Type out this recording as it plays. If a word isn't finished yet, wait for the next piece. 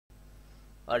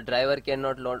a driver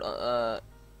cannot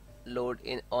load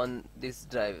in on this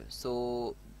drive,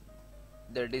 so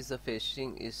that is a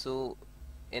fetching issue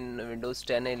in Windows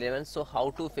 10 and 11. So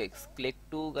how to fix? Click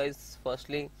to, guys,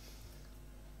 firstly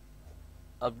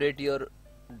update your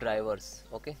drivers,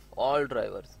 okay, all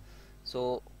drivers.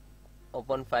 So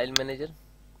open file manager,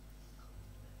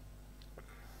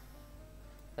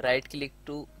 right click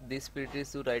to this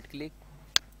PTS to right click,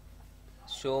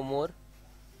 show more,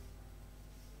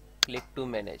 click to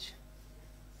manage,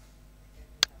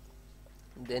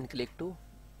 then click to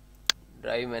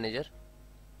drive manager.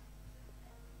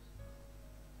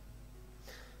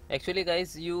 Actually,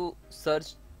 guys, you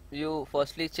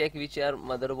firstly check which are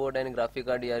motherboard and graphic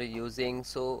card you are using.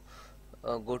 So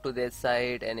go to their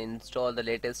site and install the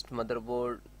latest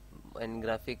motherboard and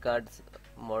graphic cards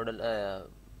model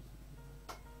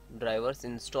drivers,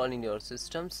 install in your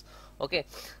systems. Okay,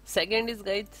 second is,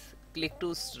 guys, click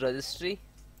to registry.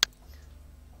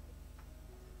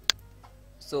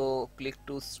 So click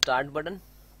to start button,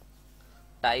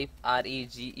 type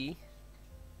REGE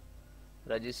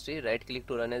registry, right click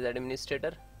to run as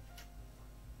administrator,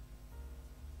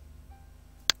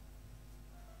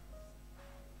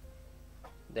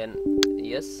 then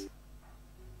yes,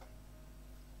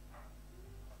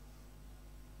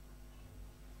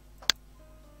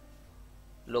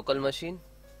 local machine,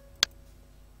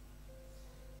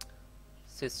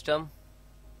 system,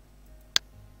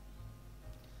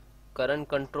 current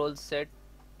control set,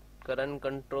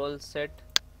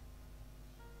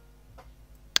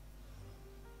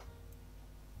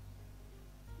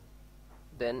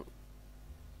 then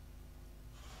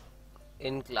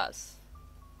in class.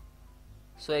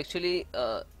 So actually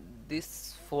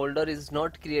this folder is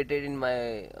not created in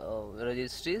my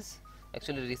registries.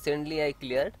 Actually recently I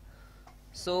cleared,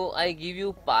 so I give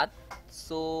you path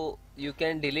so you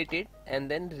can delete it and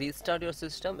then restart your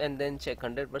system and then check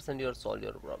 100% you solve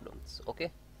your problems.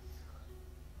 Okay,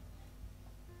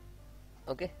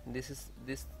 okay, this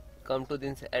come to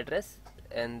this address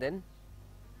and then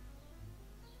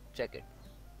check it.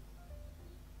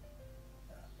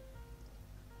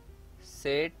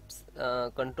 Set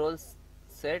control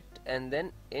set and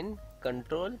then in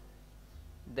control,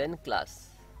 then class.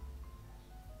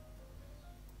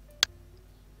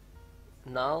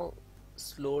 Now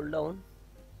slow down,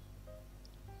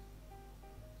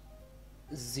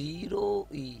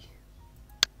 0E,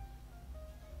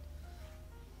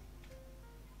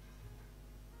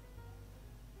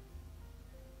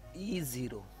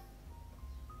 E0,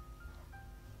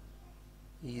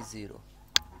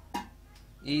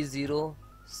 E0,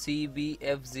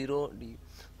 CBF0D.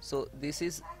 So this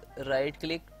is right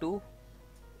click to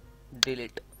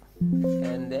delete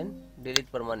and then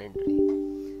delete permanently.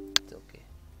 It's okay.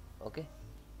 Okay,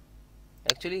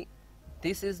 actually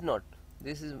this is not,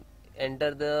 this is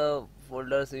enter the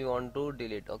folders you want to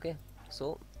delete. Okay,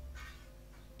 so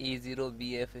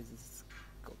E0BF is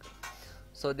okay.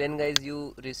 So then, guys,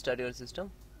 you restart your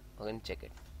system and check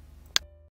it.